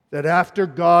that after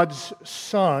God's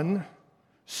Son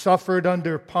suffered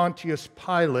under Pontius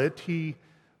Pilate, he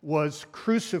was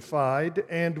crucified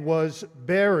and was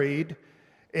buried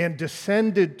and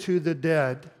descended to the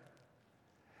dead.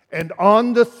 And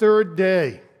on the third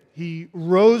day, he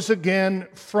rose again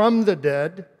from the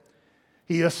dead.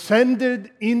 He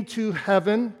ascended into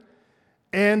heaven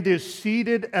and is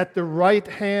seated at the right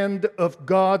hand of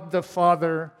God the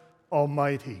Father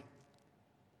Almighty.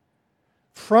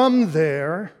 From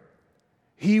there,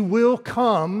 he will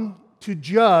come to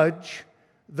judge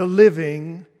the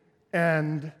living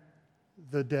and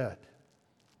the dead.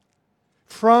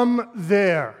 From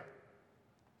there,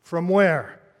 from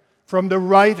where? From the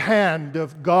right hand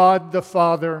of God the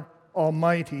Father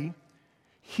Almighty,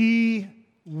 he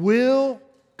will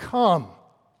come.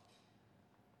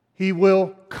 He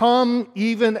will come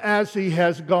even as he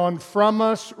has gone from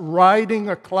us, riding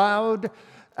a cloud.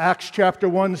 Acts chapter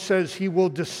 1 says he will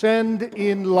descend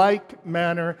in like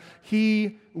manner.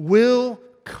 He will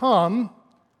come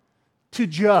to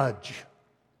judge,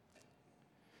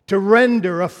 to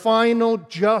render a final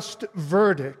just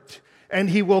verdict. And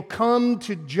he will come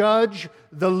to judge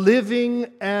the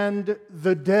living and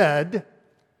the dead,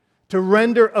 to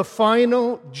render a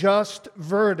final just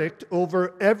verdict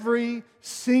over every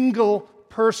single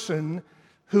person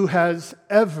who has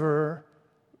ever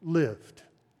lived.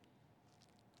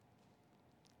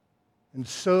 And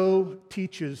so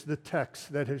teaches the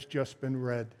text that has just been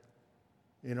read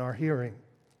in our hearing.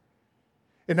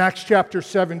 In Acts chapter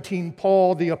 17,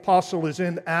 Paul, the apostle, is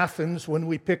in Athens when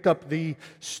we pick up the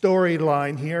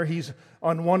storyline here. He's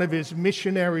on one of his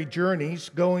missionary journeys,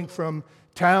 going from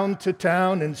town to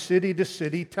town and city to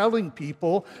city, telling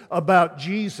people about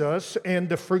Jesus and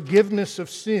the forgiveness of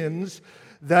sins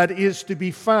that is to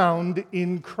be found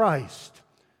in Christ.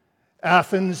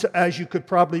 Athens, as you could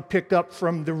probably pick up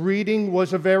from the reading,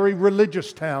 was a very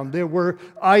religious town. There were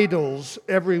idols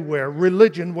everywhere.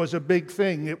 Religion was a big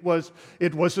thing. It was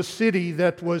a city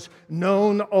that was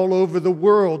known all over the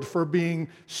world for being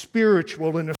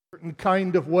spiritual in a certain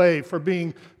kind of way, for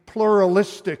being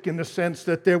pluralistic in the sense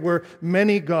that there were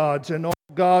many gods and all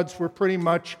gods were pretty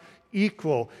much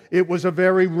equal. It was a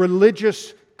very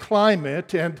religious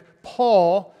climate, and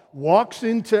Paul walks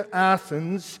into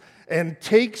Athens and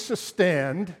takes a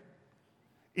stand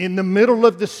in the middle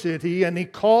of the city, and he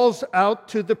calls out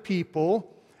to the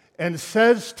people and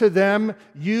says to them,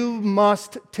 "You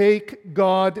must take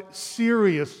God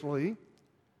seriously,"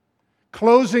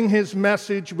 closing his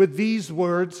message with these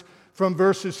words from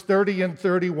verses 30 and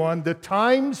 31, "The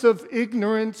times of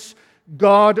ignorance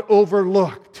God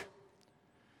overlooked,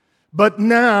 but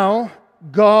now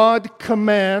God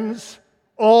commands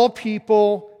all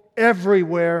people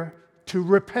everywhere to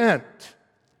repent,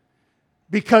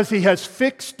 because he has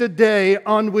fixed a day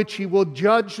on which he will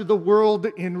judge the world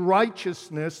in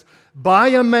righteousness by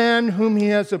a man whom he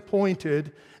has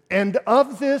appointed, and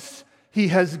of this he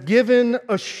has given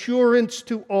assurance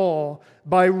to all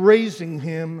by raising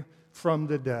him from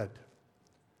the dead."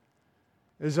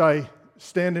 As I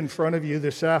stand in front of you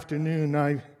this afternoon,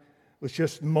 I was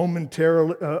just a moment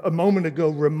ago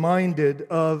reminded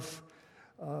of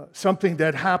something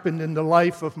that happened in the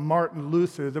life of Martin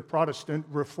Luther, the Protestant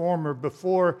reformer.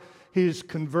 Before his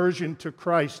conversion to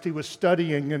Christ, he was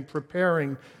studying and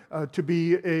preparing to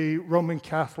be a Roman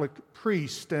Catholic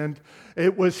priest, and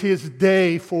it was his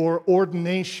day for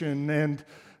ordination, and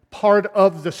part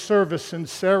of the service and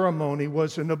ceremony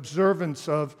was an observance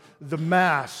of the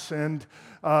Mass. And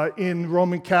in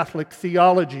Roman Catholic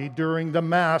theology, during the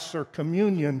Mass or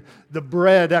communion, the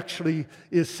bread actually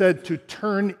is said to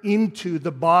turn into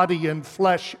the body and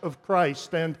flesh of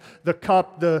Christ, and the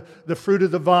cup, the fruit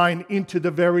of the vine, into the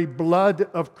very blood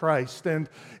of Christ. And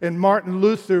Martin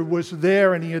Luther was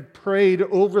there, and he had prayed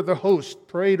over the host,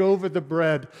 prayed over the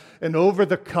bread and over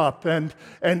the cup. And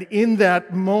in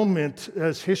that moment,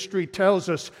 as history tells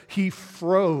us, he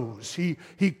froze.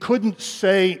 He couldn't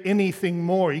say anything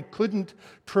more. He couldn't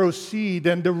proceed.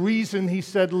 And the reason, he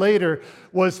said later,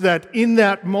 was that in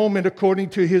that moment, according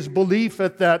to his belief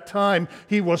at that time,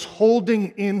 he was holding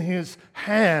in his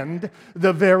hand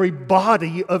the very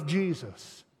body of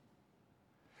Jesus.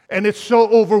 And it so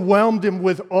overwhelmed him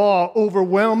with awe,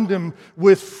 overwhelmed him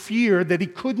with fear, that he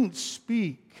couldn't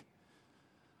speak.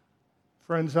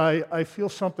 Friends, I feel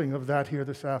something of that here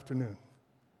this afternoon.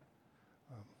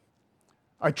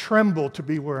 I tremble to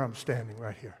be where I'm standing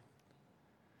right here.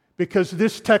 Because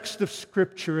this text of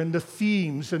Scripture and the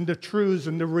themes and the truths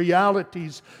and the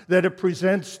realities that it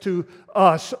presents to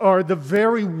us are the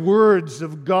very words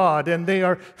of God, and they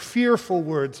are fearful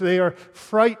words. They are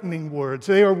frightening words.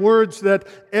 They are words that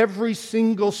every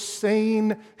single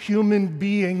sane human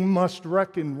being must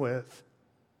reckon with.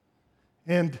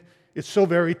 And it's so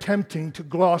very tempting to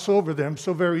gloss over them,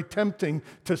 so very tempting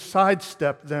to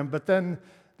sidestep them, but then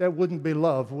that wouldn't be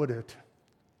love, would it?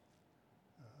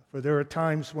 For there are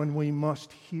times when we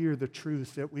must hear the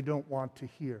truth that we don't want to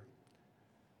hear.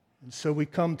 And so we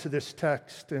come to this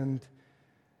text, and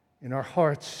in our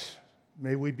hearts,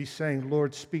 may we be saying,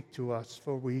 Lord, speak to us,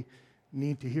 for we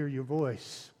need to hear your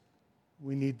voice.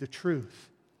 We need the truth.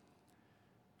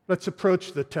 Let's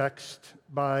approach the text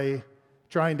by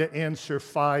trying to answer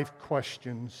 5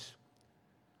 questions.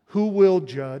 Who will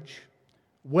judge?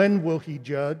 When will he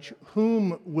judge?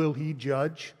 Whom will he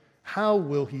judge? How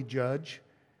will he judge?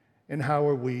 And how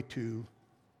are we to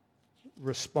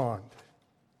respond?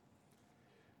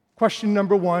 Question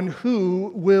number 1,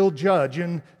 who will judge?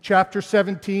 In chapter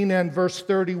 17 and verse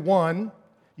 31,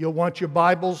 you'll want your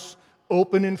Bibles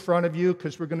open in front of you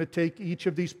because we're going to take each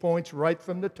of these points right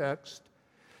from the text.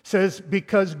 It says,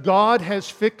 because God has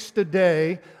fixed a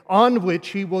day on which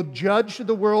he will judge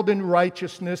the world in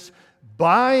righteousness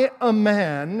by a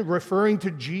man, referring to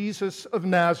Jesus of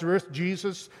Nazareth,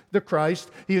 Jesus the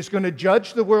Christ. He is going to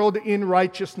judge the world in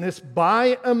righteousness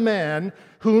by a man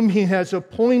whom he has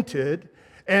appointed,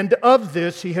 and of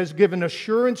this he has given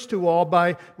assurance to all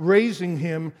by raising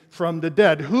him from the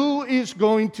dead. Who is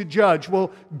going to judge?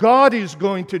 Well, God is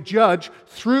going to judge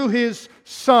through his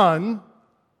Son,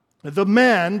 the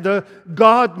man, the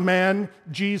God-man,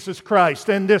 Jesus Christ.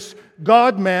 And this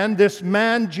God-man, this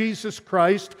man, Jesus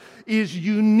Christ, is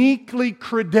uniquely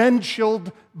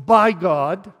credentialed by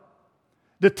God.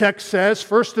 The text says,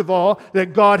 first of all,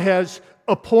 that God has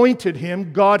appointed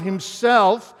him. God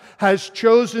himself has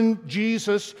chosen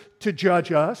Jesus to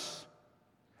judge us.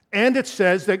 And it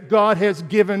says that God has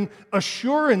given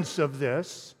assurance of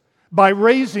this by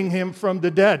raising him from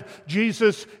the dead.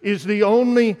 Jesus is the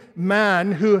only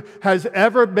man who has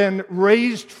ever been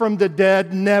raised from the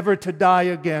dead, never to die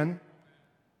again.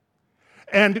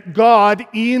 And God,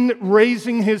 in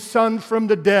raising his Son from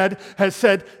the dead, has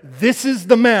said, this is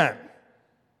the man.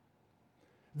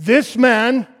 This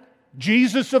man,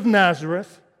 Jesus of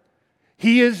Nazareth,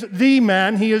 he is the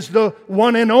man, he is the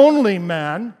one and only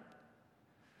man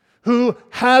who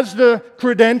has the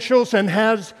credentials and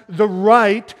has the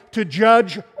right to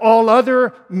judge all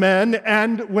other men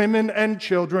and women and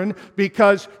children,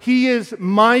 because he is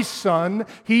my Son.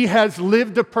 He has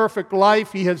lived a perfect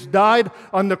life. He has died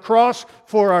on the cross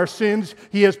for our sins.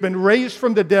 He has been raised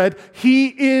from the dead. He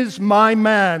is my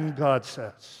man, God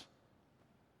says.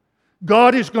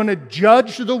 God is going to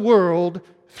judge the world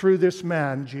through this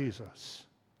man, Jesus.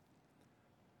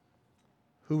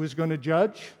 Who is going to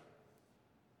judge?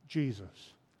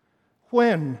 Jesus.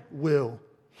 When will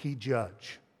he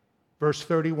judge? Verse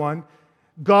 31,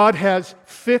 God has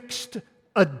fixed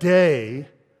a day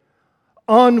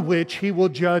on which he will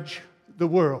judge the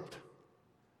world.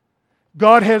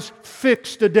 God has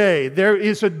fixed a day. There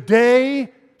is a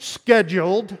day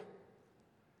scheduled.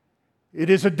 It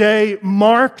is a day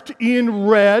marked in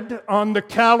red on the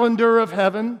calendar of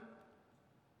heaven.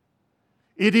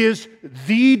 It is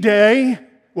the day,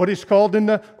 what is called in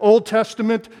the Old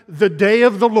Testament, the day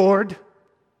of the Lord.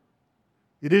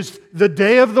 It is the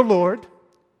day of the Lord.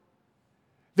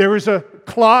 There is a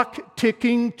clock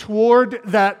ticking toward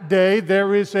that day.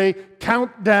 There is a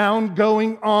countdown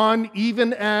going on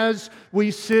even as we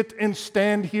sit and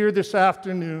stand here this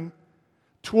afternoon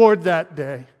toward that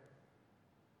day.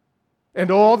 And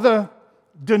all the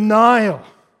denial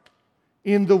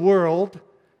in the world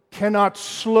cannot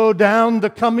slow down the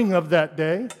coming of that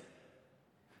day,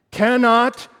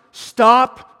 cannot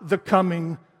stop the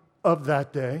coming of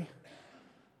that day.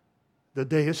 The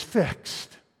day is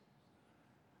fixed.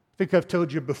 I think I've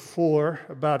told you before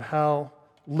about how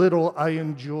little I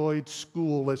enjoyed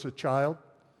school as a child.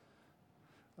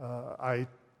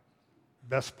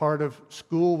 Best part of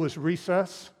school was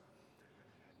recess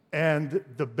and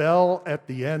the bell at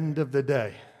the end of the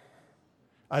day.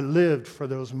 I lived for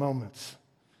those moments.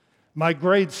 My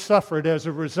grades suffered as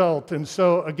a result, and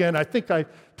so again, I think I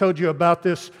told you about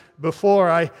this before.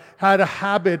 I had a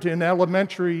habit in the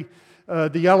elementary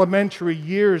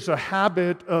years, a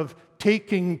habit of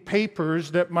taking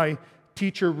papers that my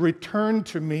teacher returned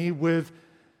to me with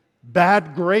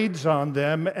bad grades on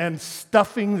them and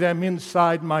stuffing them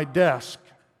inside my desk.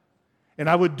 And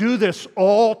I would do this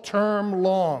all term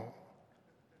long.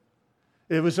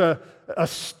 It was a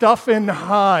stuff and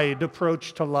hide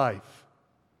approach to life.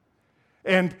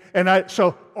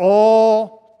 So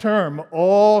all term,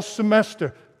 all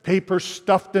semester, paper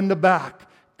stuffed in the back,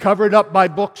 covered up by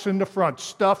books in the front,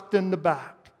 stuffed in the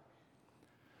back.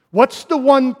 What's the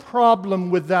one problem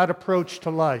with that approach to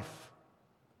life?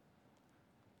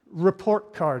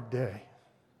 Report card day.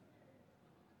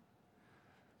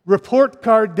 Report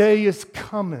card day is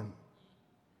coming.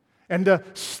 And the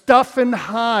stuff and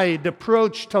hide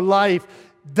approach to life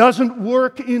doesn't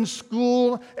work in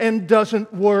school and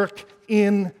doesn't work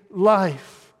in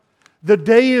life. The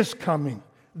day is coming.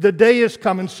 The day is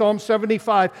coming. Psalm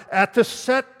 75, at the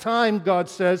set time, God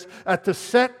says, at the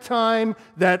set time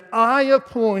that I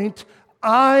appoint,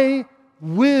 I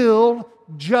will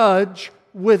judge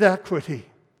with equity.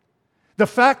 The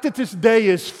fact that this day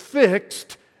is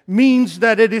fixed means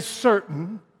that it is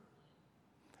certain.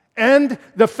 And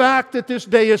the fact that this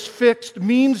day is fixed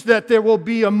means that there will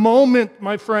be a moment,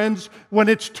 my friends, when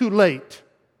it's too late.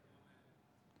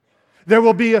 There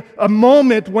will be a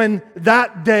moment when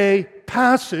that day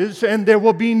passes and there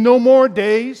will be no more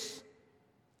days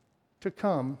to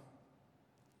come.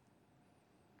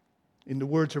 In the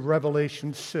words of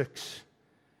Revelation 6,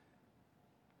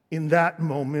 in that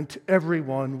moment,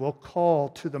 everyone will call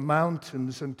to the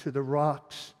mountains and to the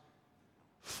rocks,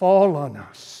 fall on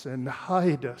us and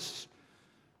hide us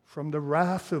from the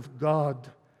wrath of God,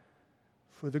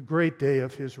 for the great day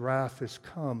of His wrath has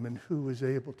come, and who is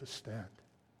able to stand?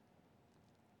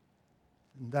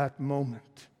 In that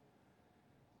moment,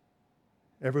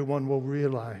 everyone will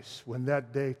realize when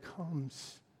that day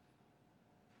comes,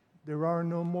 there are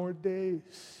no more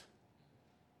days.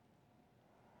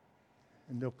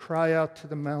 And they'll cry out to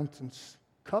the mountains,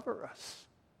 cover us,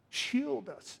 shield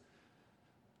us.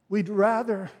 We'd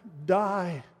rather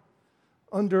die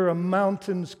under a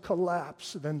mountain's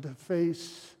collapse than to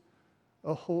face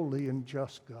a holy and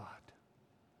just God.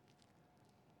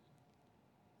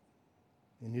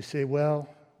 And you say, well,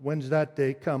 when's that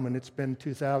day coming? It's been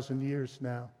 2,000 years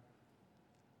now.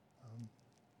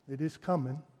 It is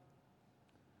coming.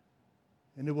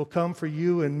 And it will come for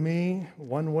you and me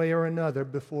one way or another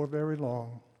before very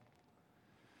long.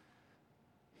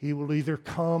 He will either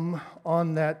come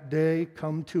on that day,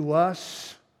 come to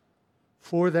us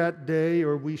for that day,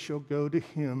 or we shall go to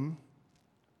Him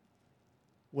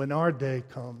when our day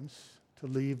comes to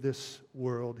leave this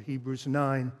world. Hebrews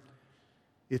 9,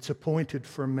 it's appointed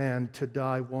for man to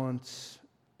die once,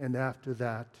 and after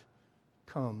that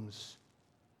comes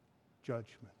judgment.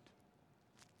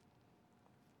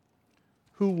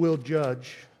 Who will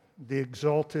judge the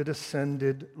exalted,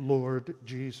 ascended Lord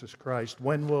Jesus Christ?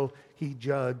 When will He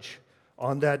judge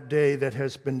on that day that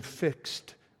has been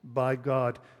fixed by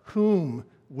God? Whom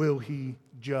will He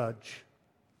judge?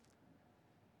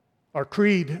 Our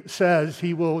creed says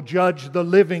He will judge the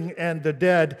living and the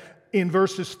dead. In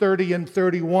verses 30 and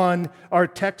 31, our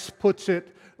text puts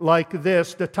it like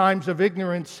this: the times of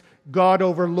ignorance God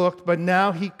overlooked, but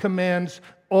now He commands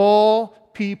all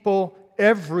people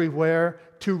everywhere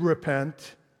to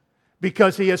repent,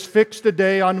 because He has fixed a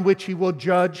day on which He will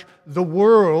judge the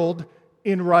world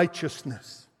in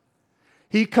righteousness.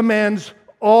 He commands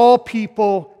all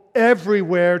people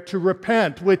everywhere to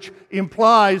repent, which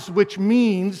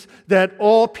means that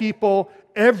all people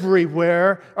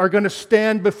everywhere are going to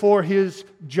stand before His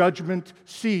judgment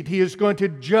seat. He is going to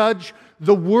judge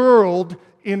the world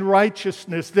in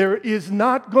righteousness. There is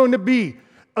not going to be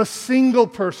a single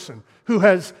person who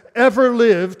has ever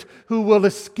lived who will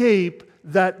escape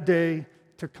that day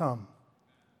to come.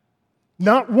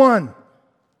 Not one.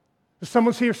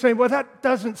 Someone's here saying, well, that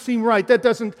doesn't seem right. That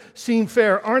doesn't seem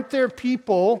fair. Aren't there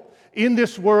people in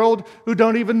this world who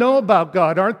don't even know about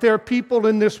God? Aren't there people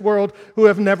in this world who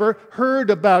have never heard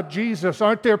about Jesus?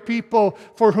 Aren't there people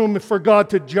for whom, for God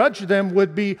to judge them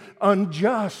would be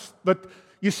unjust? But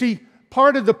you see,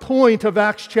 part of the point of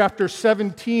Acts chapter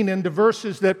 17 and the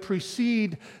verses that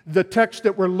precede the text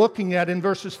that we're looking at in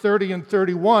verses 30 and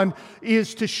 31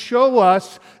 is to show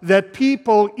us that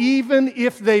people, even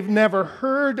if they've never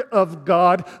heard of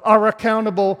God, are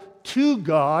accountable to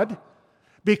God,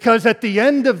 because at the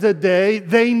end of the day,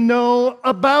 they know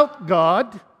about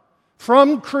God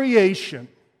from creation.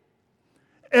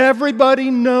 Everybody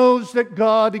knows that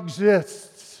God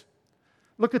exists.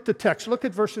 Look at the text. Look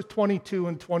at verses 22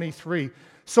 and 23.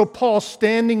 So Paul,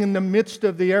 standing in the midst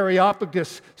of the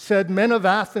Areopagus, said, "Men of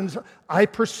Athens, I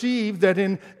perceive that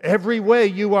in every way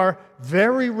you are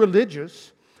very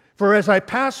religious. For as I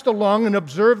passed along and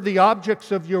observed the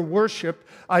objects of your worship,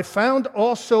 I found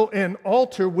also an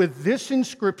altar with this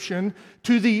inscription,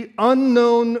 'To the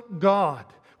unknown God.'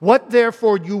 What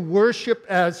therefore you worship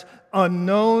as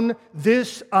unknown,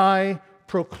 this I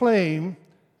proclaim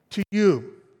to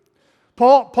you."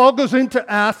 Paul goes into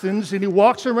Athens and he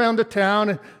walks around the town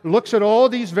and looks at all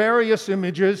these various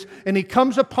images, and he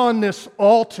comes upon this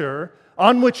altar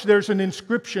on which there's an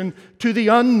inscription, "To the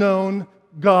unknown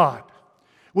God,"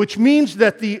 which means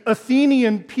that the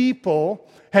Athenian people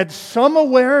had some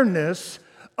awareness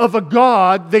of a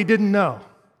God they didn't know.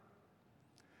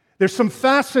 There's some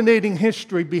fascinating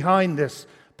history behind this.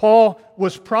 Paul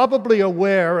was probably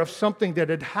aware of something that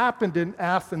had happened in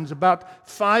Athens about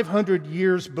 500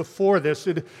 years before this.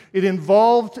 It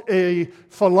involved a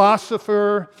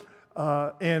philosopher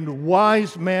and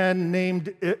wise man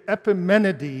named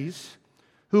Epimenides,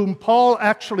 whom Paul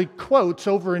actually quotes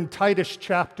over in Titus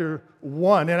chapter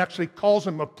 1 and actually calls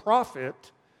him a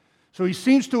prophet. So he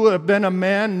seems to have been a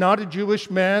man, not a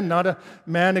Jewish man, not a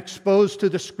man exposed to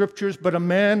the Scriptures, but a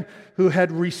man who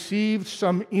had received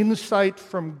some insight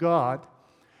from God.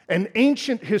 And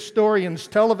ancient historians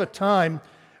tell of a time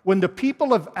when the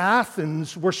people of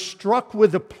Athens were struck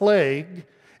with a plague,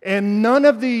 and none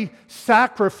of the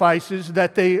sacrifices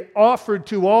that they offered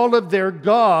to all of their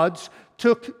gods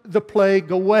took the plague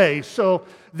away. So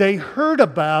they heard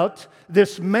about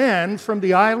this man from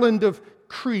the island of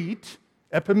Crete,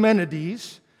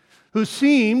 Epimenides, who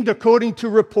seemed, according to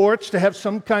reports, to have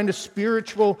some kind of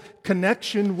spiritual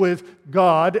connection with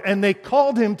God, and they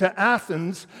called him to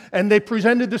Athens, and they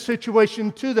presented the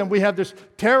situation to them. We have this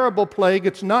terrible plague,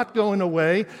 it's not going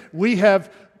away. We have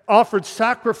offered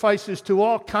sacrifices to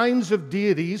all kinds of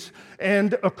deities,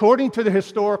 and according to the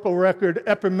historical record,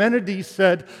 Epimenides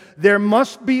said, "There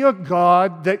must be a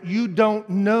God that you don't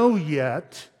know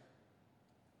yet,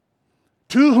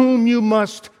 to whom you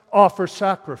must offer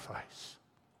sacrifice."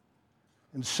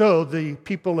 And so the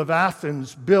people of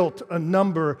Athens built a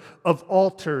number of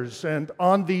altars, and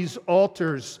on these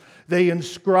altars they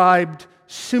inscribed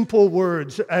simple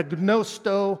words,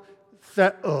 agnosto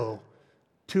theo,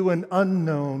 to an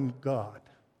unknown God.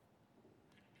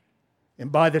 And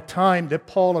by the time that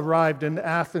Paul arrived in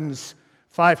Athens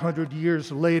 500 years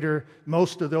later,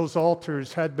 most of those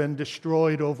altars had been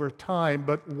destroyed over time,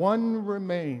 but one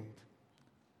remained.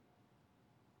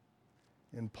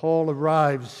 And Paul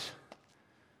arrives,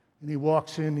 and he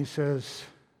walks in, he says,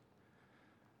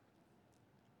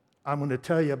 "I'm going to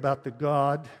tell you about the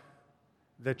God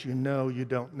that you know you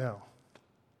don't know."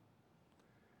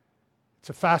 It's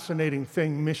a fascinating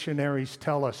thing missionaries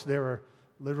tell us. There are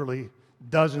literally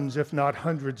dozens, if not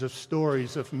hundreds, of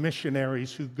stories of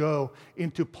missionaries who go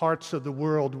into parts of the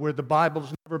world where the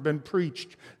Bible's never been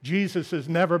preached, Jesus has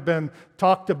never been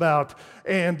talked about,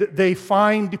 and they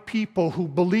find people who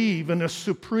believe in a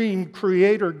supreme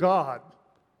creator God.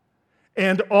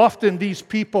 And often these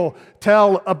people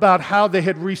tell about how they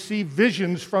had received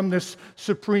visions from this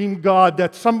supreme God,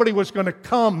 that somebody was going to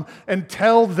come and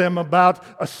tell them about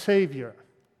a Savior.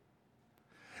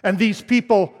 And these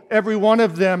people, every one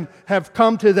of them, have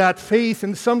come to that faith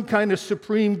in some kind of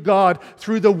supreme God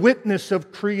through the witness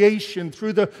of creation,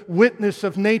 through the witness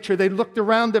of nature. They looked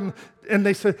around them and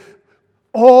they said,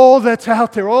 all that's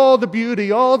out there, all the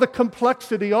beauty, all the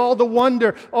complexity, all the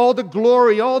wonder, all the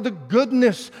glory, all the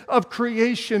goodness of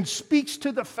creation speaks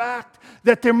to the fact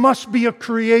that there must be a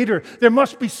creator. There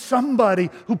must be somebody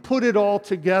who put it all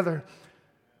together.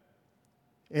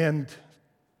 And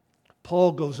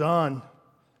Paul goes on.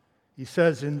 He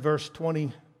says in verse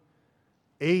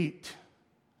 28,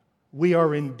 "We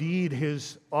are indeed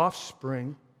his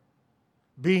offspring.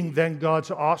 Being then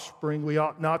God's offspring, we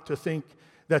ought not to think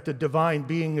that the divine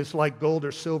being is like gold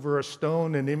or silver or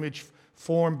stone, an image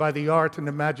formed by the art and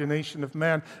imagination of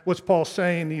man." What's Paul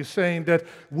saying? He's saying that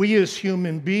we as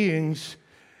human beings,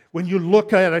 when you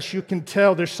look at us, you can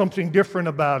tell there's something different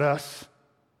about us.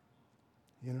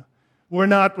 We're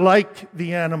not like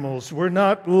the animals. We're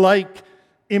not like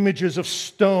images of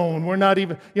stone. We're not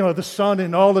even, the sun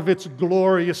in all of its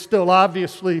glory is still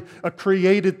obviously a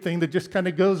created thing that just kind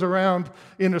of goes around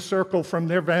in a circle from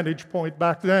their vantage point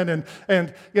back then.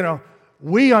 And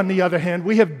we, on the other hand,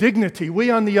 we have dignity. We,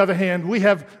 on the other hand, we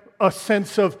have a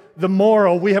sense of the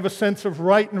moral. We have a sense of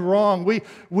right and wrong.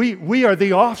 We are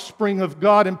the offspring of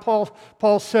God. And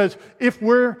Paul says, if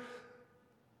we're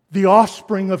the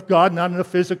offspring of God, not in a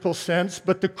physical sense,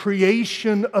 but the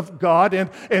creation of God,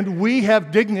 and we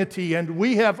have dignity, and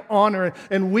we have honor,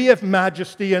 and we have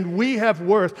majesty, and we have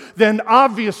worth, then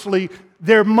obviously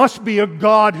there must be a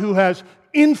God who has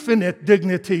infinite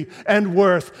dignity and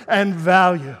worth and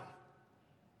value.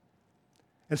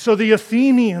 And so the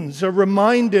Athenians are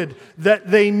reminded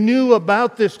that they knew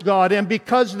about this God, and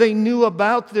because they knew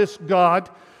about this God,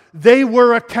 they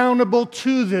were accountable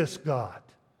to this God,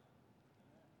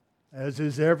 as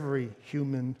is every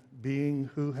human being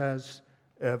who has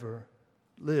ever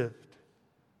lived.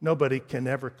 Nobody can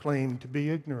ever claim to be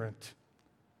ignorant.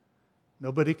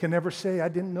 Nobody can ever say, I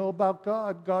didn't know about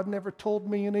God. God never told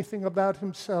me anything about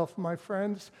himself, my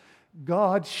friends.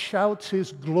 God shouts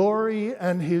his glory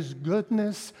and his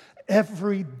goodness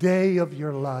every day of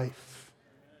your life.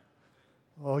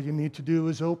 All you need to do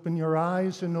is open your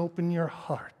eyes and open your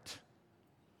heart,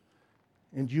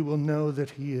 and you will know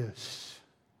that he is.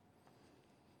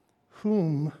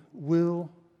 Whom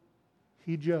will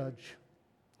he judge?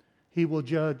 He will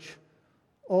judge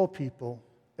all people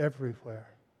everywhere.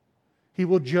 He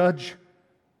will judge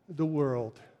the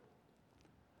world,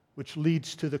 which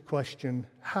leads to the question,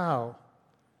 how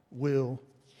will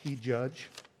he judge?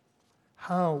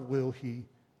 How will he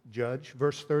judge?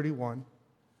 Verse 31.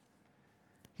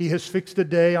 He has fixed a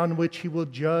day on which he will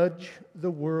judge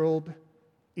the world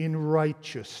in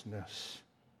righteousness.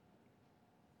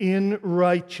 In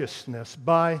righteousness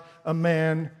by a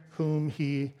man whom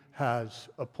he has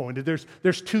appointed.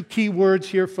 There's two key words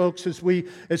here, folks, as we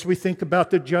think about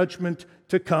the judgment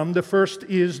to come. The first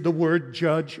is the word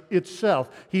judge itself.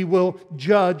 He will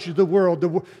judge the world.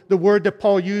 The word that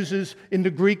Paul uses in the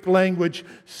Greek language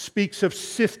speaks of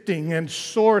sifting and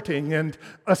sorting and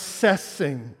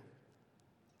assessing.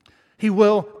 He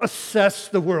will assess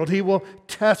the world. He will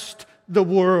test the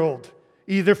world,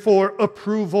 either for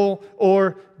approval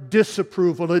or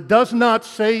disapproval. It does not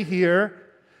say here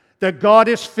that God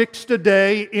has fixed a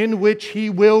day in which he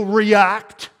will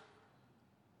react,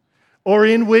 or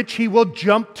in which he will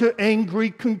jump to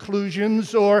angry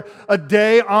conclusions, or a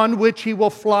day on which he will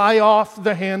fly off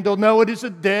the handle. No, it is a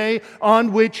day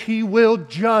on which he will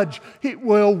judge. He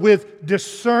will, with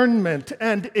discernment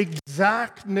and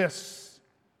exactness,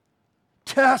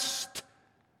 test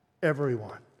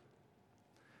everyone.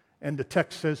 And the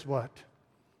text says what?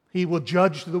 He will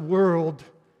judge the world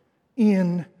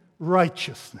in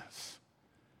righteousness.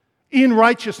 In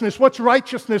righteousness. What's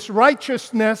righteousness?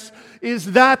 Righteousness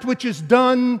is that which is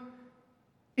done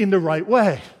in the right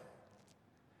way.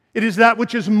 It is that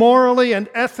which is morally and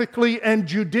ethically and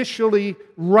judicially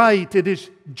right. It is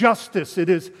justice. It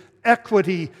is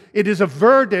equity. It is a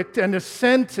verdict and a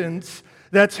sentence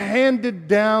that's handed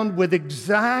down with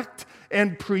exact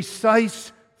and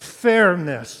precise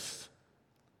fairness,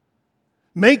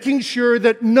 making sure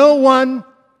that no one,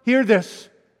 hear this,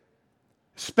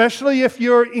 especially if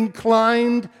you're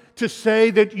inclined to say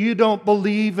that you don't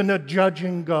believe in a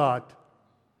judging God.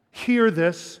 Hear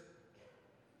this.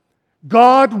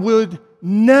 God would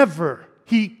never,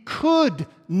 he could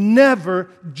never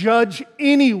judge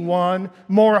anyone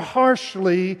more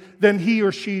harshly than he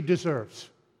or she deserves.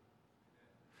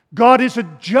 God is a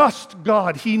just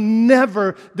God. He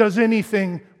never does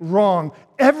anything wrong.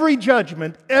 Every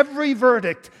judgment, every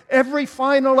verdict, every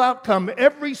final outcome,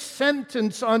 every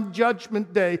sentence on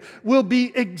Judgment Day will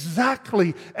be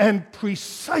exactly and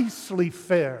precisely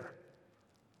fair.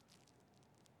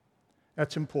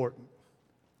 That's important.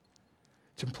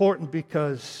 It's important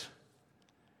because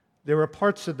there are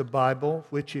parts of the Bible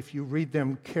which, if you read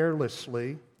them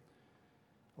carelessly,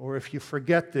 or if you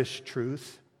forget this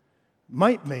truth,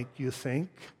 might make you think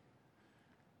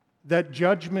that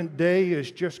Judgment Day is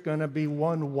just going to be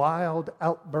one wild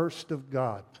outburst of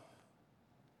God.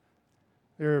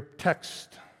 There are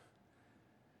texts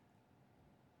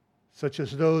such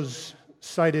as those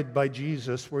cited by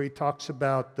Jesus where he talks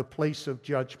about the place of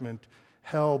judgment,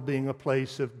 hell being a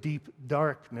place of deep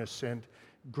darkness and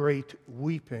great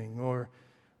weeping, or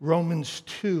Romans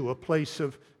 2, a place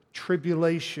of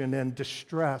tribulation and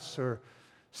distress, or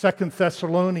 2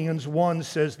 Thessalonians 1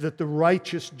 says that the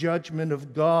righteous judgment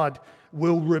of God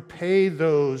will repay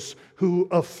those who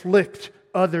afflict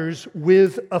others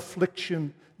with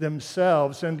affliction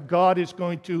themselves. And God is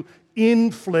going to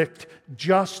inflict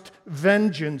just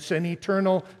vengeance and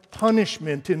eternal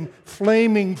punishment in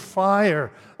flaming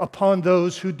fire upon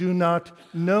those who do not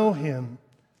know him.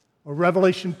 Or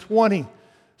Revelation 20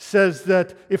 says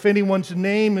that if anyone's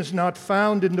name is not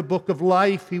found in the book of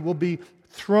life, he will be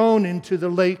thrown into the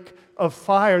lake of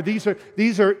fire. These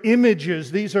are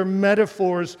images, these are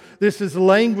metaphors. This is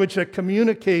language that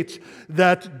communicates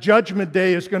that Judgment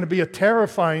Day is going to be a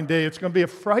terrifying day. It's going to be a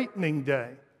frightening day.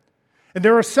 And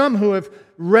there are some who have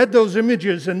read those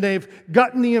images and they've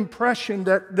gotten the impression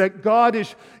that God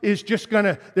is just going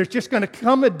to, there's just going to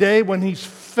come a day when he's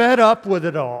fed up with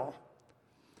it all.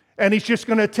 And he's just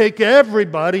going to take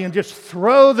everybody and just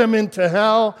throw them into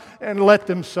hell and let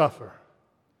them suffer.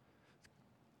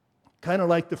 Kind of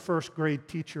like the first grade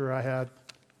teacher I had.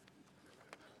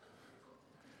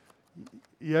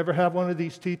 You ever have one of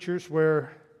these teachers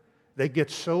where they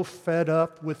get so fed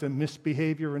up with the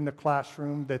misbehavior in the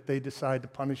classroom that they decide to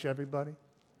punish everybody?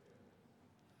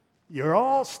 You're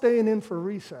all staying in for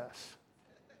recess.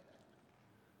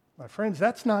 My friends,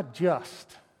 that's not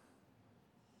just.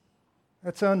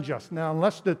 That's unjust. Now,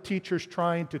 unless the teacher's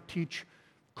trying to teach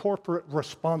corporate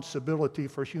responsibility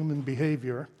for human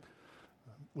behavior,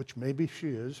 which maybe she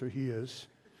is or he is,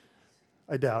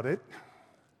 I doubt it.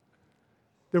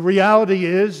 The reality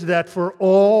is that for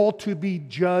all to be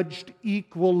judged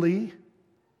equally,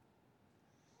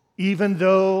 even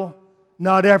though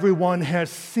not everyone has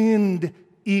sinned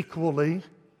equally,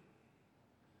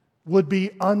 would be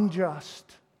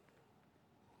unjust.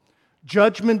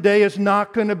 Judgment Day is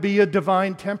not going to be a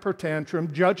divine temper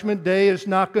tantrum. Judgment Day is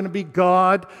not going to be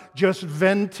God just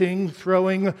venting,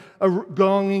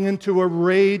 going into a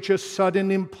rage, a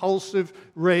sudden impulsive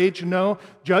rage. No,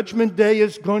 Judgment Day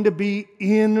is going to be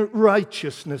in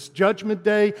righteousness. Judgment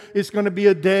Day is going to be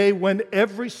a day when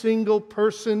every single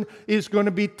person is going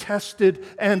to be tested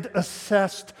and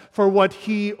assessed for what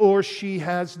he or she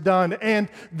has done. And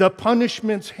the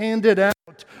punishments handed out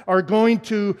are going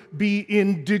to be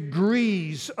in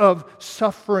degrees of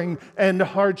suffering and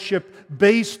hardship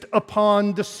based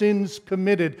upon the sins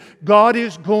committed. God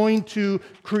is going to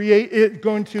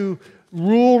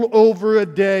rule over a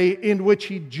day in which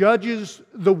He judges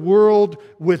the world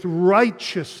with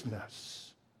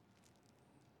righteousness.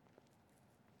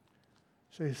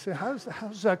 So you say, how's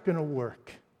that going to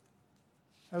work?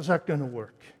 How's that going to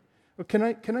work? Well,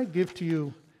 can I give to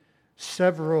you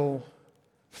several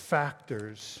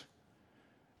factors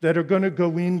that are going to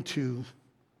go into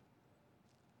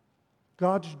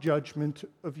God's judgment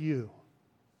of you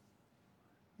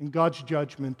and God's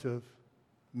judgment of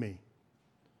me.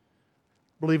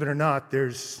 Believe it or not,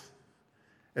 there's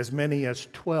as many as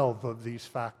 12 of these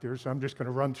factors. I'm just going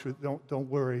to run through, don't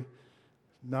worry.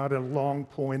 Not a long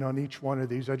point on each one of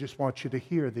these. I just want you to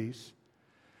hear these.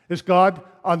 Is God,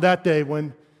 on that day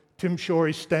when Tim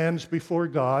Shorey stands before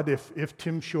God, if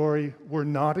Tim Shorey were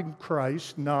not in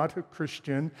Christ, not a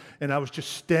Christian, and I was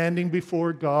just standing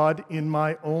before God in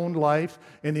my own life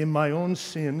and in my own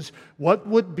sins, what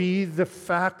would be the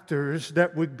factors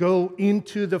that would go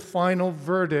into the final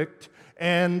verdict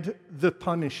and the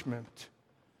punishment?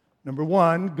 Number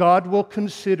one, God will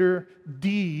consider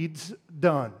deeds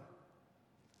done.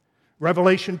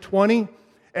 Revelation 20,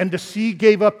 and the sea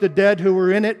gave up the dead who were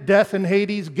in it. Death and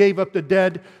Hades gave up the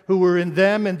dead who were in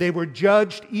them, and they were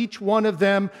judged, each one of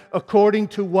them, according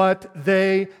to what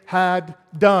they had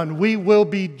done. We will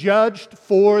be judged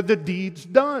for the deeds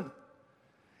done.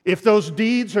 If those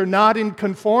deeds are not in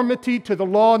conformity to the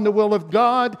law and the will of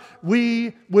God,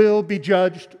 we will be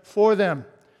judged for them.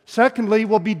 Secondly,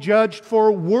 we'll be judged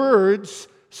for words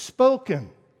spoken.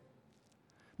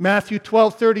 Matthew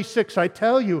 12:36, I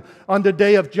tell you, on the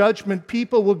day of judgment,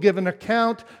 people will give an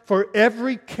account for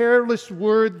every careless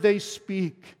word they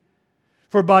speak.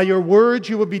 For by your words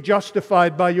you will be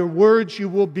justified, by your words you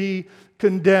will be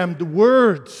condemned.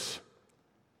 Words.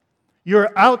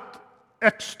 Your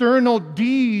external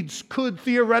deeds could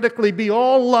theoretically be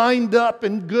all lined up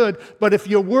and good, but if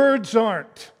your words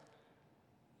aren't,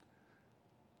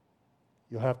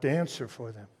 you'll have to answer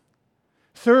for them.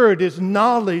 Third is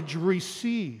knowledge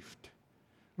received.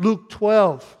 Luke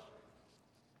 12.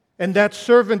 And that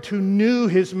servant who knew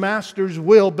his master's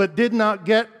will but did not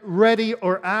get ready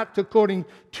or act according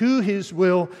to his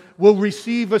will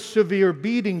receive a severe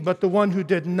beating. But the one who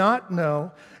did not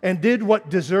know and did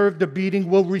what deserved a beating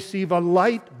will receive a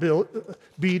light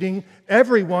beating.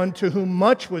 Everyone to whom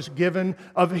much was given,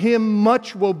 of him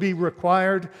much will be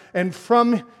required. And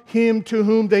from him to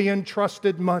whom they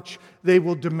entrusted much, they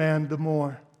will demand the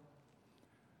more.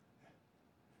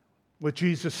 What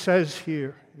Jesus says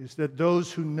here is that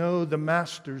those who know the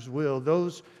Master's will,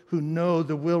 those who know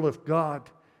the will of God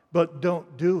but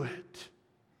don't do it,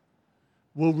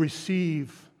 will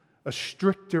receive a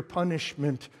stricter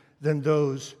punishment than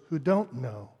those who don't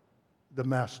know the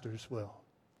Master's will.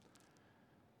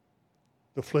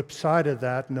 The flip side of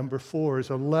that, number 4, is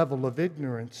a level of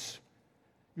ignorance.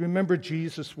 You remember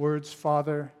Jesus' words,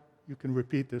 Father, you can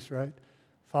repeat this, right?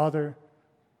 Father,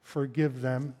 forgive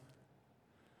them,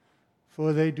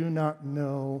 for they do not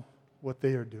know what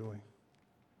they are doing.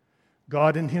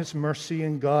 God in His mercy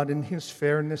and God in His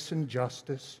fairness and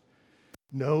justice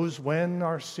knows when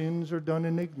our sins are done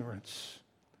in ignorance,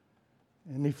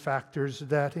 and He factors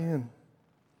that in.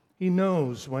 He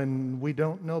knows when we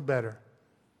don't know better.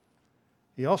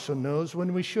 He also knows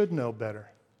when we should know better.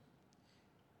 I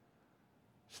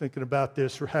was thinking about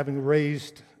this, having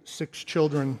raised 6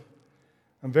 children,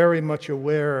 I'm very much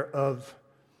aware of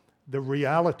the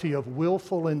reality of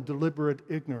willful and deliberate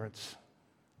ignorance.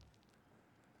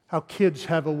 How kids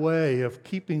have a way of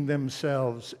keeping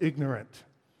themselves ignorant.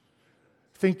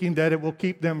 thinking that it will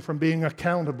keep them from being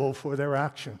accountable for their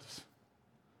actions.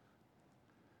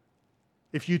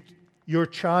 If your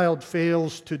child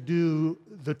fails to do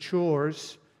the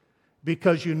chores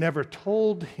because you never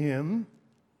told him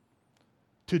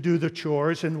to do the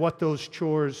chores and what those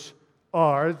chores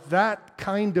are, that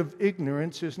kind of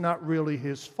ignorance is not really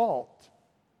his fault.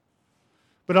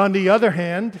 But on the other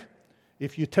hand,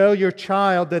 if you tell your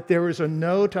child that there is a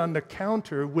note on the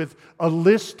counter with a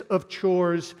list of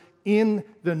chores in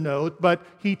the note, but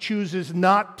he chooses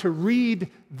not to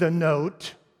read the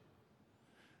note,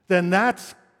 then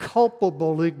that's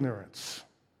culpable ignorance.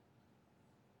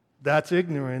 That's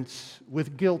ignorance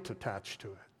with guilt attached to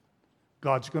it.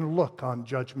 God's going to look on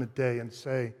Judgment Day and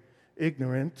say,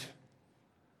 ignorant,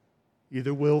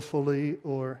 either willfully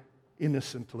or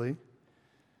innocently.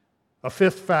 A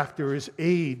fifth factor is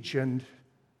age and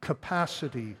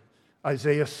capacity.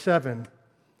 Isaiah 7.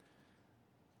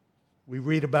 We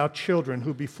read about children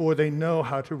who, before they know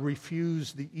how to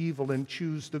refuse the evil and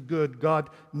choose the good, God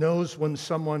knows when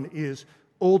someone is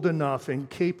old enough and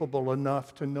capable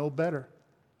enough to know better.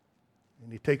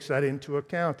 And he takes that into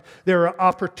account. There are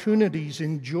opportunities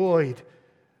enjoyed.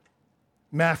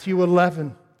 Matthew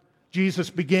 11. Jesus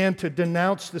began to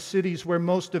denounce the cities where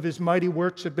most of his mighty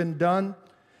works had been done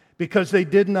because they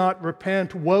did not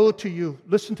repent. Woe to you.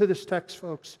 Listen to this text,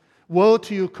 folks. Woe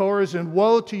to you, Chorazin.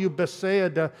 Woe to you,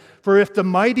 Bethsaida. For if the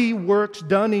mighty works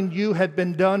done in you had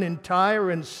been done in Tyre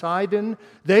and Sidon,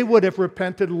 they would have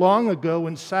repented long ago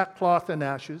in sackcloth and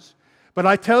ashes. But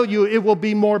I tell you, it will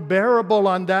be more bearable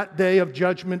on that day of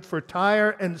judgment for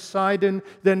Tyre and Sidon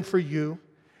than for you.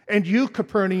 And you,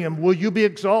 Capernaum, will you be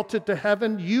exalted to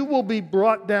heaven? You will be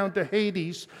brought down to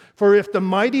Hades. For if the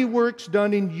mighty works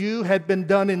done in you had been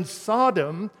done in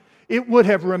Sodom, it would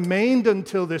have remained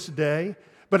until this day.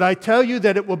 But I tell you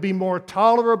that it will be more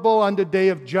tolerable on the day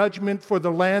of judgment for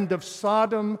the land of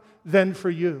Sodom than for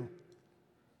you.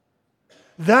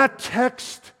 That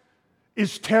text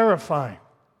is terrifying.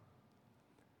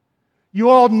 You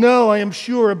all know, I am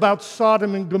sure, about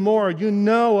Sodom and Gomorrah. You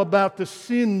know about the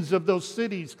sins of those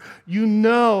cities. You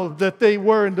know that they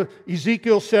were, and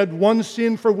Ezekiel said, one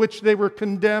sin for which they were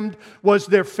condemned was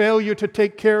their failure to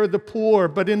take care of the poor.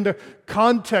 But in the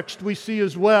context, we see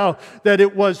as well that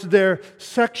it was their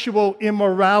sexual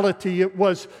immorality. It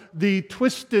was the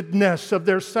twistedness of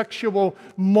their sexual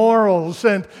morals.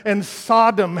 And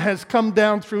Sodom has come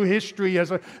down through history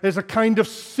as a kind of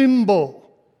symbol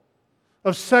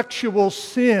of sexual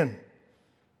sin.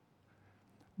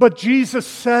 But Jesus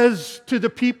says to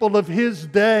the people of his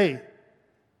day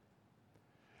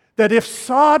that if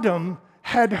Sodom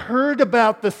had heard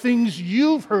about the things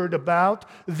you've heard about,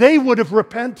 they would have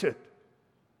repented.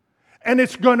 And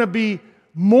it's going to be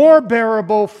more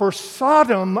bearable for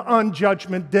Sodom on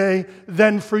Judgment Day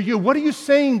than for you. What are you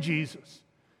saying, Jesus?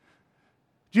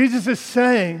 Jesus is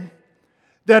saying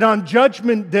that on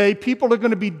Judgment Day, people are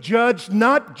going to be judged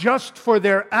not just for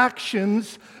their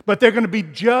actions, but they're going to be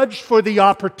judged for the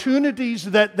opportunities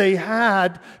that they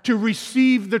had to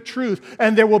receive the truth.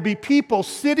 And there will be people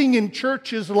sitting in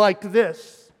churches like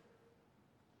this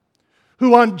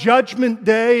who on Judgment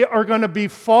Day are going to be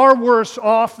far worse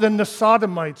off than the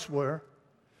Sodomites were.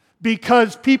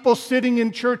 Because people sitting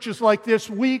in churches like this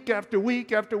week after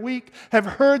week after week have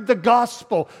heard the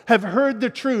gospel, have heard the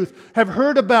truth, have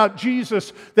heard about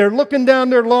Jesus. They're looking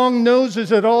down their long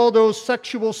noses at all those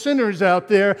sexual sinners out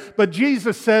there, but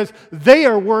Jesus says they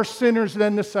are worse sinners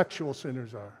than the sexual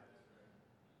sinners are.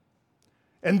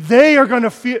 And they are going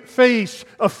to face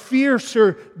a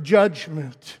fiercer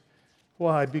judgment.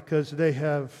 Why? Because they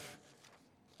have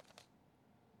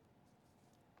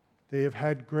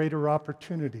had greater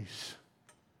opportunities.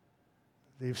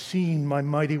 They've seen my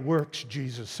mighty works,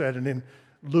 Jesus said. And in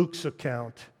Luke's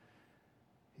account,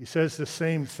 he says the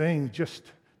same thing just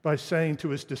by saying to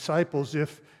his disciples,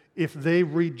 if they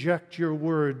reject your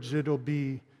words, it'll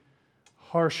be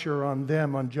harsher on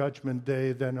them on Judgment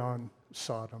Day than on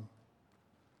Sodom.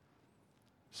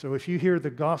 So if you hear the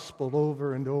gospel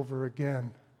over and over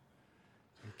again,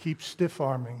 you keep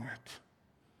stiff-arming it,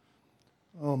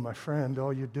 oh, my friend,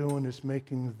 all you're doing is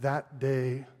making that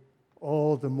day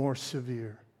all the more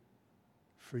severe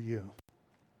for you.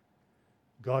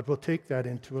 God will take that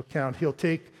into account. He'll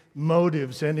take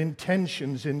motives and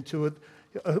intentions into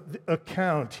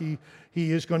account. He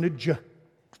is going to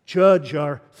judge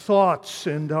our thoughts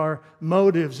and our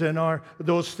motives and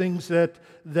those things that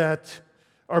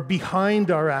are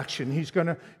behind our action. He's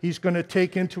going to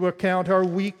take into account our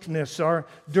weakness, our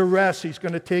duress. He's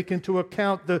going to take into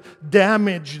account the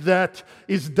damage that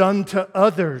is done to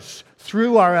others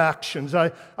through our actions.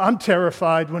 I'm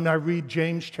terrified when I read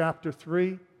James chapter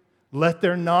 3. Let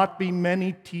there not be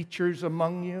many teachers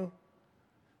among you,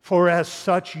 for as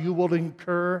such you will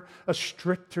incur a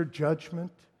stricter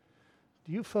judgment.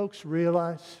 Do you folks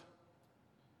realize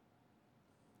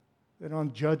that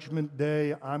on Judgment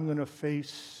Day I'm going to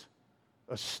face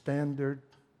a standard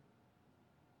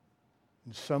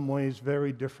in some ways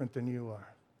very different than you are?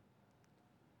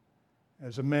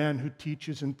 As a man who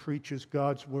teaches and preaches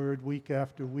God's word week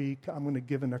after week, I'm going to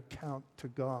give an account to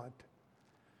God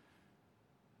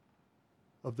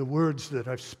of the words that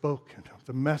I've spoken, of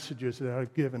the messages that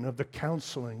I've given, of the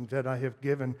counseling that I have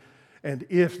given. And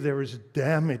if there is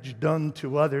damage done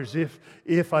to others,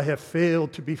 if I have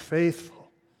failed to be faithful,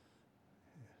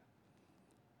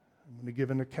 I'm going to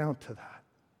give an account to that.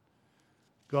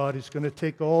 God is going to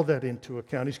take all that into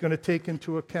account. He's going to take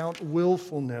into account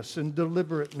willfulness and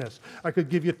deliberateness. I could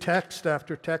give you text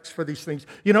after text for these things.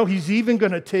 You know, He's even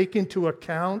going to take into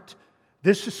account,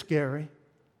 this is scary,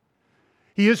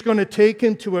 He is going to take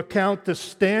into account the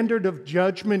standard of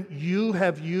judgment you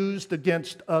have used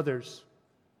against others.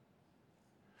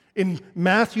 In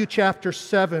Matthew chapter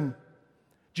 7,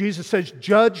 Jesus says,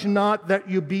 "Judge not that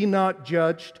you be not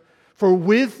judged, for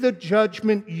with the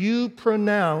judgment you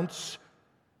pronounce,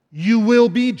 you will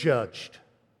be judged.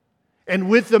 And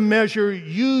with the measure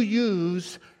you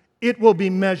use, it will be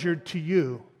measured to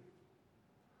you."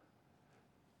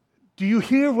 Do you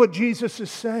hear what Jesus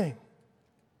is saying?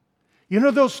 You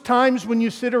know those times when you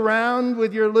sit around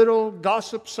with your little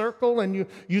gossip circle and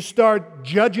you start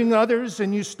judging others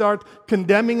and you start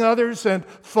condemning others and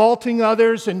faulting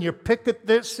others, and you pick at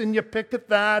this and you pick at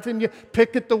that and you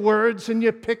pick at the words and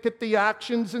you pick at the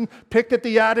actions and pick at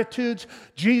the attitudes?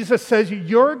 Jesus says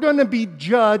you're going to be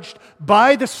judged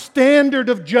by the standard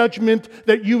of judgment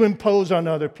that you impose on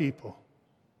other people.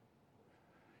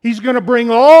 He's going to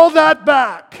bring all that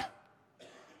back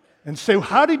and say,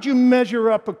 how did you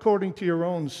measure up according to your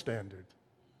own standard?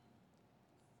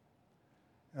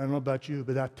 I don't know about you,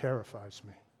 but that terrifies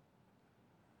me.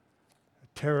 It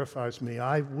terrifies me.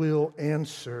 I will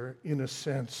answer, in a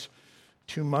sense,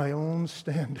 to my own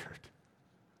standard.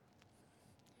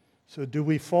 So do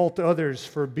we fault others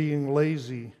for being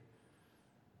lazy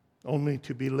only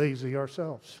to be lazy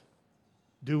ourselves?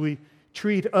 Do we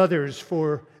treat others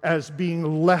as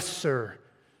being lesser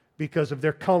because of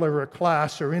their color or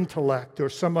class or intellect or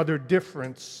some other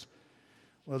difference?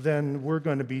 Well, then we're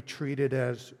going to be treated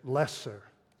as lesser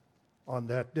on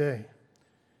that day.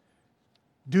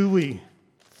 Do we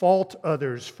fault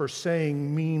others for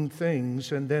saying mean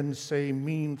things and then say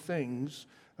mean things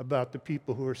about the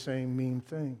people who are saying mean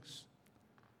things?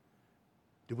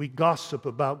 Do we gossip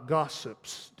about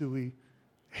gossips? Do we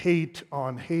hate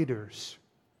on haters?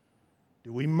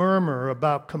 Do we murmur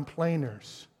about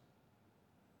complainers?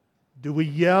 Do we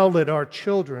yell at our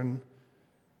children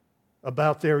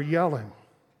about their yelling?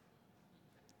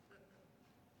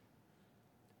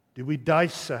 Do we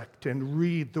dissect and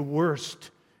read the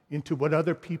worst into what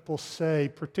other people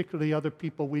say, particularly other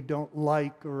people we don't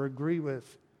like or agree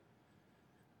with?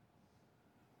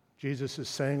 Jesus is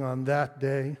saying on that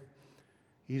day,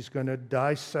 He's going to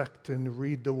dissect and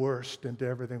read the worst into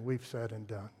everything we've said and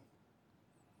done.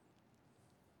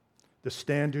 The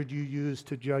standard you use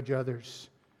to judge others,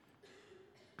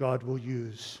 God will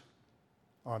use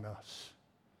on us.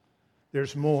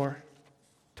 There's more.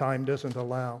 Time doesn't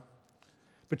allow.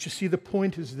 But you see, the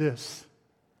point is this.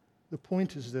 The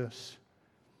point is this.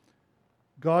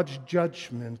 God's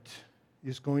judgment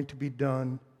is going to be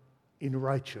done in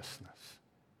righteousness.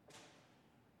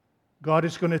 God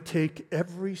is going to take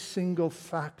every single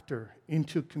factor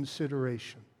into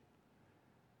consideration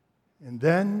and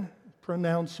then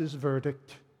pronounce His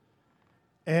verdict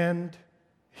and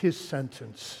His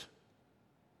sentence.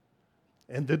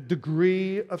 And the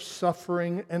degree of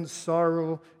suffering and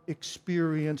sorrow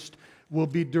experienced will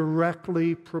be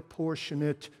directly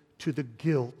proportionate to the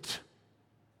guilt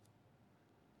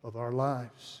of our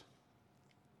lives.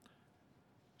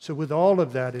 So with all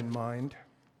of that in mind,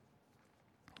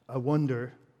 I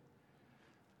wonder,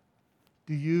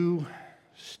 do you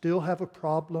still have a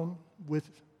problem with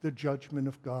the judgment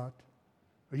of God?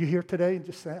 Are you here today and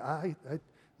just say, I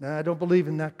don't believe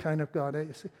in that kind of God?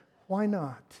 You say, why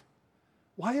not?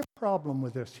 Why a problem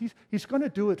with this? He's going to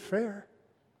do it fair.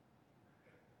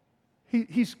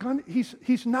 He's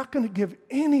not going to give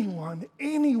anyone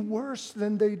any worse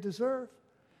than they deserve.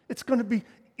 It's going to be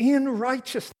in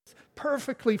righteousness,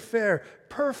 perfectly fair,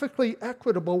 perfectly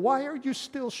equitable. Why are you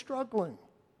still struggling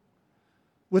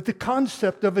with the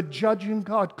concept of a judging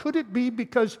God? Could it be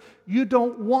because you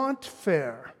don't want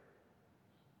fair?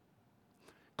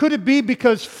 Could it be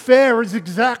because fair is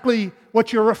exactly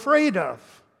what you're afraid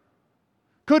of?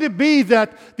 Could it be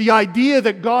that the idea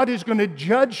that God is going to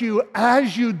judge you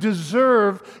as you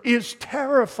deserve is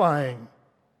terrifying?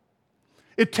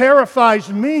 It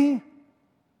terrifies me.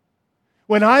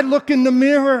 When I look in the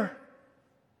mirror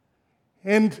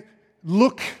and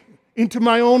look into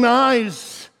my own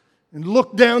eyes and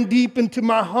look down deep into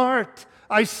my heart,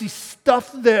 I see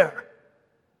stuff there.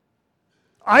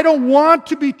 I don't want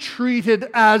to be treated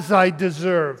as I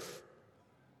deserve.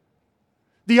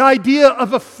 The idea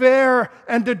of a fair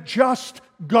and a just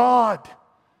God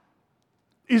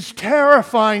is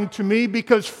terrifying to me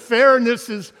because fairness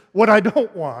is what I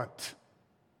don't want.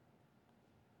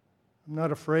 I'm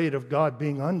not afraid of God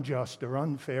being unjust or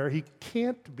unfair. He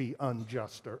can't be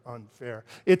unjust or unfair.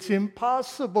 It's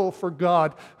impossible for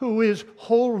God, who is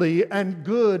holy and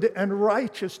good and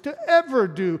righteous, to ever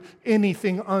do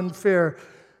anything unfair.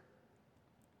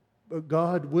 But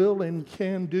God will and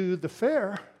can do the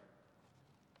fair.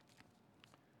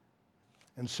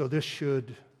 And so this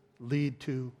should lead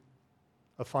to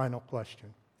a final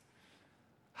question.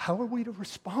 How are we to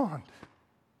respond?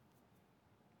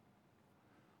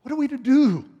 What are we to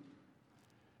do?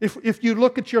 If you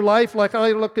look at your life like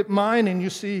I look at mine and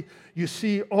you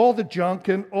see all the junk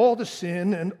and all the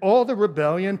sin and all the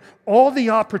rebellion, all the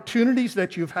opportunities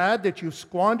that you've had, that you've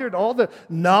squandered, all the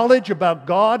knowledge about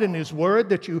God and His Word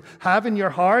that you have in your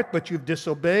heart, but you've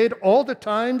disobeyed, all the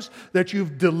times that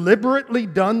you've deliberately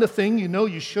done the thing you know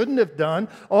you shouldn't have done,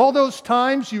 all those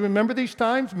times, you remember these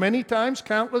times, many times,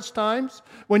 countless times,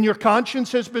 when your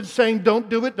conscience has been saying, don't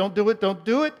do it, don't do it, don't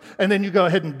do it, and then you go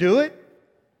ahead and do it.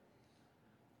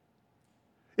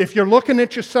 If you're looking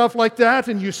at yourself like that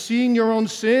and you're seeing your own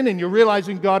sin and you're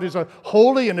realizing God is a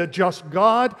holy and a just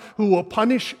God who will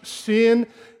punish sin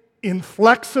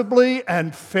inflexibly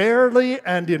and fairly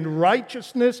and in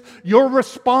righteousness, your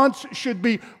response should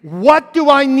be, what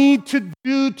do I need to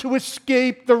do to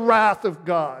escape the wrath of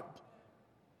God?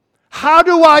 How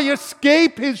do I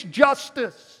escape His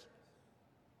justice?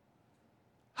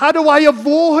 How do I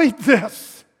avoid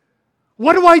this?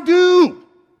 What do I do?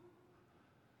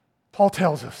 Paul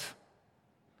tells us.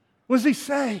 What does he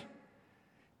say?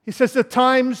 He says, the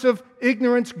times of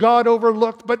ignorance God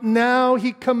overlooked, but now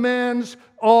He commands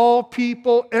all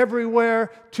people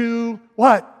everywhere to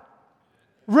what?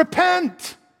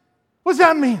 Repent. What does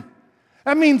that mean?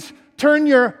 That means turn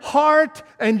your heart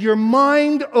and your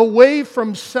mind away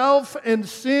from self and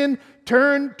sin.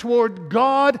 Turn toward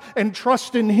God and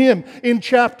trust in Him. In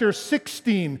chapter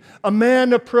 16, a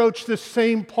man approached this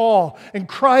same Paul and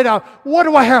cried out, what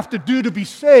do I have to do to be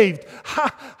saved?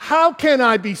 How can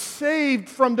I be saved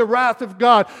from the wrath of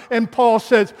God? And Paul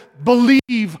says,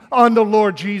 believe on the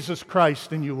Lord Jesus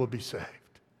Christ and you will be saved.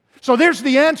 So there's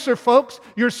the answer, folks.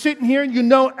 You're sitting here and you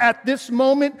know at this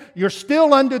moment you're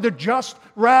still under the just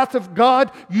wrath of God.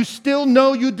 You still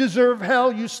know you deserve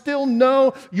hell. You still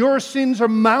know your sins are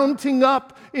mounting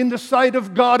up in the sight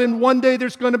of God. And one day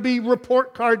there's going to be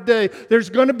report card day.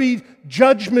 There's going to be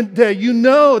judgment day. You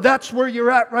know that's where you're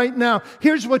at right now.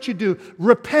 Here's what you do.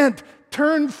 Repent.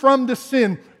 Turn from the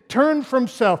sin. Turn from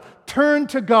self. Turn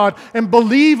to God and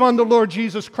believe on the Lord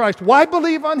Jesus Christ. Why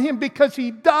believe on Him? Because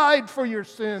He died for your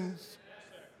sins.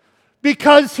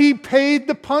 Because He paid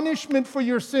the punishment for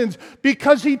your sins.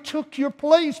 Because He took your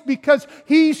place. Because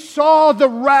He saw the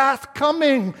wrath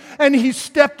coming and He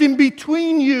stepped in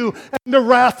between you and the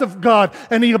wrath of God.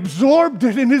 And He absorbed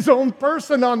it in His own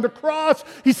person on the cross.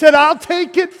 He said, I'll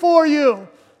take it for you.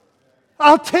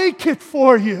 I'll take it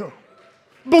for you.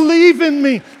 Believe in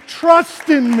me. Trust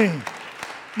in me.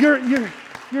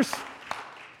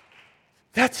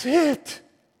 That's it.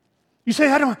 You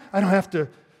say, I don't have to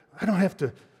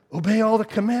obey all the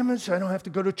commandments. I don't have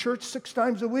to go to church 6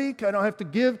 times a week. I don't have to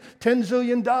give $10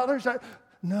 zillion.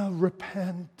 No,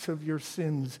 repent of your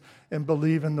sins and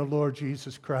believe in the Lord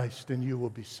Jesus Christ and you will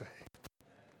be saved.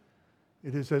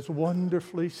 It is as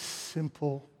wonderfully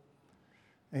simple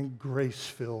and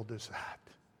grace-filled as that.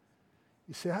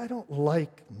 You say, I don't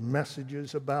like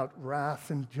messages about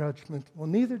wrath and judgment. Well,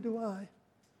 neither do I.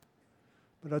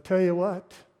 But I'll tell you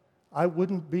what, I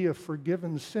wouldn't be a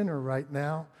forgiven sinner right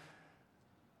now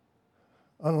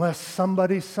unless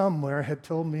somebody somewhere had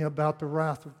told me about the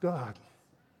wrath of God.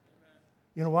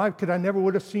 You know why? Because I never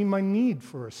would have seen my need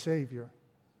for a Savior.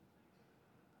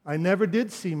 I never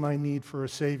did see my need for a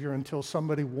Savior until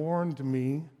somebody warned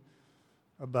me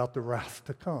about the wrath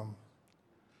to come.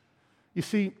 You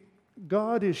see,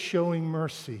 God is showing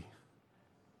mercy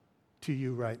to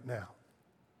you right now.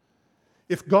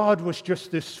 If God was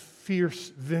just this fierce,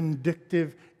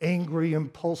 vindictive, angry,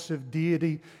 impulsive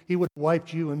deity, He would have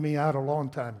wiped you and me out a long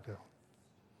time ago.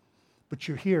 But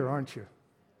you're here, aren't you?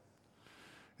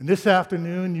 And this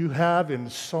afternoon, you have in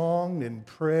song, in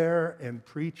prayer, and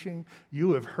preaching,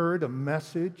 you have heard a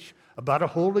message about a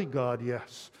holy God,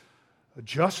 yes. A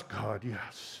just God,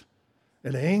 yes.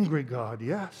 An angry God,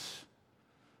 yes.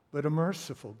 But a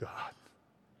merciful God.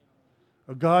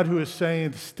 A God who is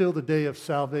saying it's still the day of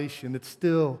salvation.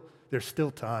 There's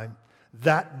still time.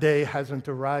 That day hasn't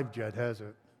arrived yet, has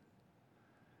it?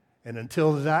 And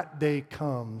until that day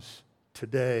comes,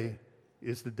 today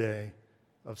is the day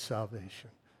of salvation.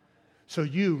 So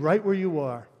you, right where you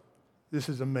are, this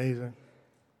is amazing.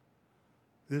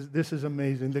 This is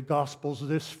amazing. The gospel's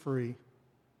this free.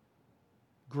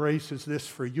 Grace is this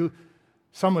free.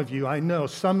 Some of you, I know,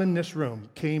 some in this room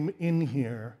came in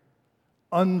here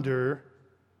under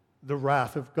the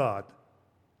wrath of God.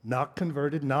 Not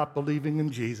converted, not believing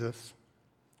in Jesus.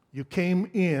 You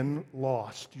came in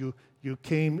lost. You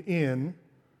came in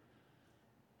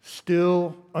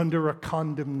still under a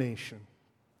condemnation.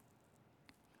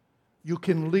 You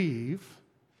can leave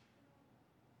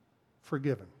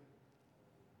forgiven.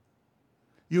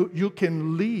 You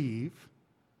can leave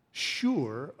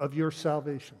sure of your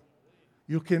salvation.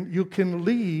 You can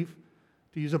leave,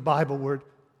 to use a Bible word,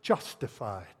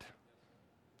 justified,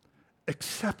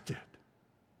 accepted.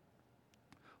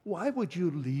 Why would you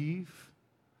leave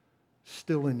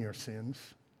still in your sins?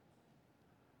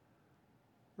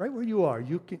 Right where you are,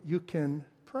 you can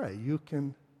pray. You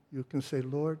can say,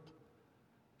 Lord,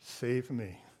 save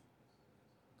me.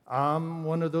 I'm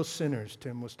one of those sinners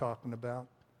Tim was talking about.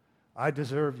 I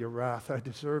deserve your wrath. I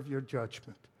deserve your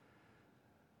judgment.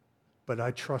 But I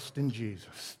trust in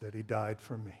Jesus that he died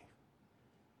for me.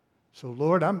 So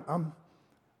Lord, I'm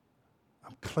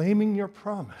claiming your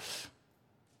promise.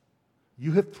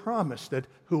 You have promised that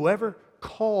whoever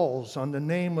calls on the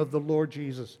name of the Lord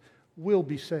Jesus will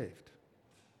be saved.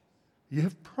 You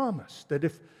have promised that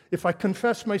if I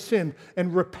confess my sin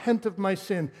and repent of my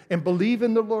sin and believe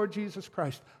in the Lord Jesus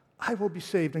Christ, I will be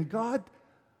saved. And God,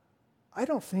 I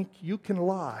don't think you can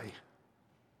lie.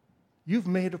 You've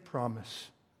made a promise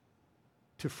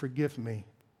to forgive me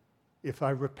if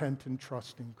I repent and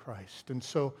trust in Christ. And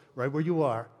so, right where you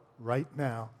are, right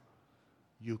now,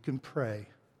 you can pray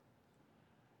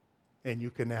and you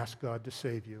can ask God to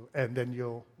save you. And then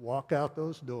you'll walk out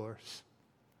those doors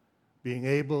being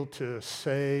able to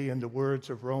say in the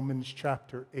words of Romans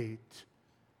chapter 8,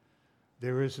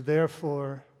 there is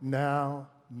therefore now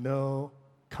no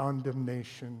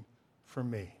condemnation for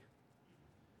me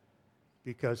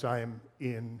because I am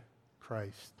in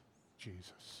Christ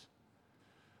Jesus.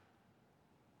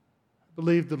 I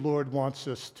believe the Lord wants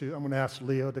us to, I'm going to ask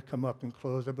Leo to come up and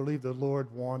close. I believe the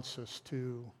Lord wants us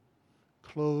to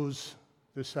close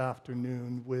this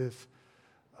afternoon with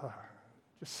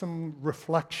just some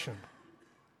reflection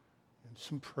and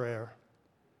some prayer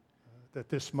that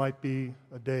this might be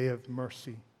a day of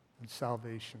mercy and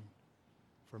salvation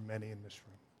for many in this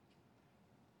room.